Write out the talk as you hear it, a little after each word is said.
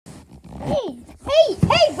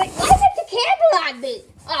Hey, but why is the camera on me?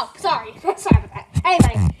 Oh, sorry. Sorry about that.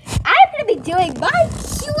 Anyway, I'm going to be doing my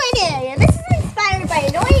Q&A, and this is inspired by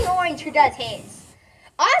Annoying Orange, who does his.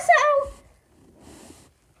 Also,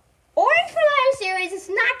 Orange from that series is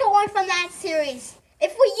not the one from that series.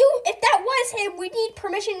 If that was him, we need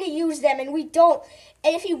permission to use them, and we don't.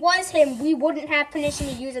 And if he was him, we wouldn't have permission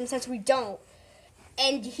to use him since we don't.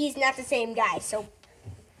 And he's not the same guy, so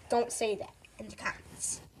don't say that in the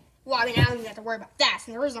comments. Well, I mean, I don't even have to worry about that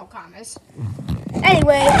since there is no comments.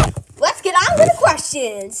 Anyway, let's get on with the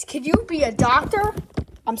questions. Could you be a doctor?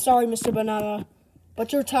 I'm sorry, Mr. Banana,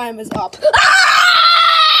 but your time is up.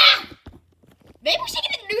 Ah! Maybe we should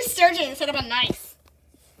get a new surgeon instead of a knife.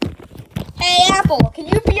 Hey, Apple, can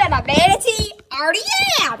you be on a manatee? Already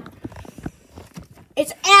am.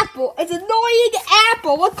 It's Apple. It's annoying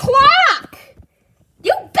Apple with clock.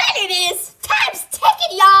 You bet it is. Time's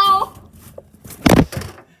ticking, y'all.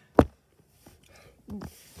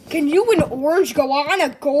 Can you and Orange go on a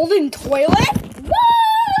golden toilet?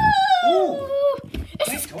 Woo! Ooh,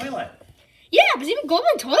 nice toilet. Yeah, it was even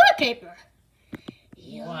golden toilet paper.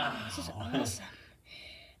 Yeah, Wow. This is awesome.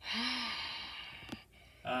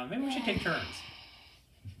 Maybe we should take turns.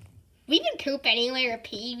 We can poop anyway or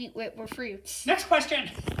pee. We're fruits. Next question.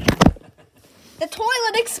 The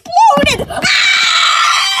toilet exploded!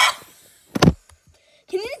 Ah!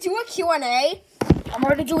 Can you do a Q&A? I'm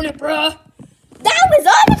already doing it, bruh. That was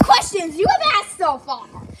all the questions you have asked so far.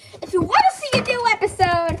 If you want to see a new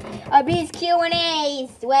episode of these Q&As,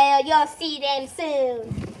 well, you'll see them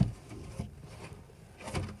soon.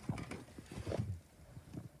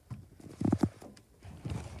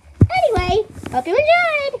 Anyway, hope you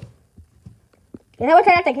enjoyed. You know what?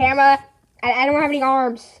 Turn off the camera. I don't have any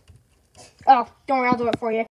arms. Oh, don't worry, I'll do it for you.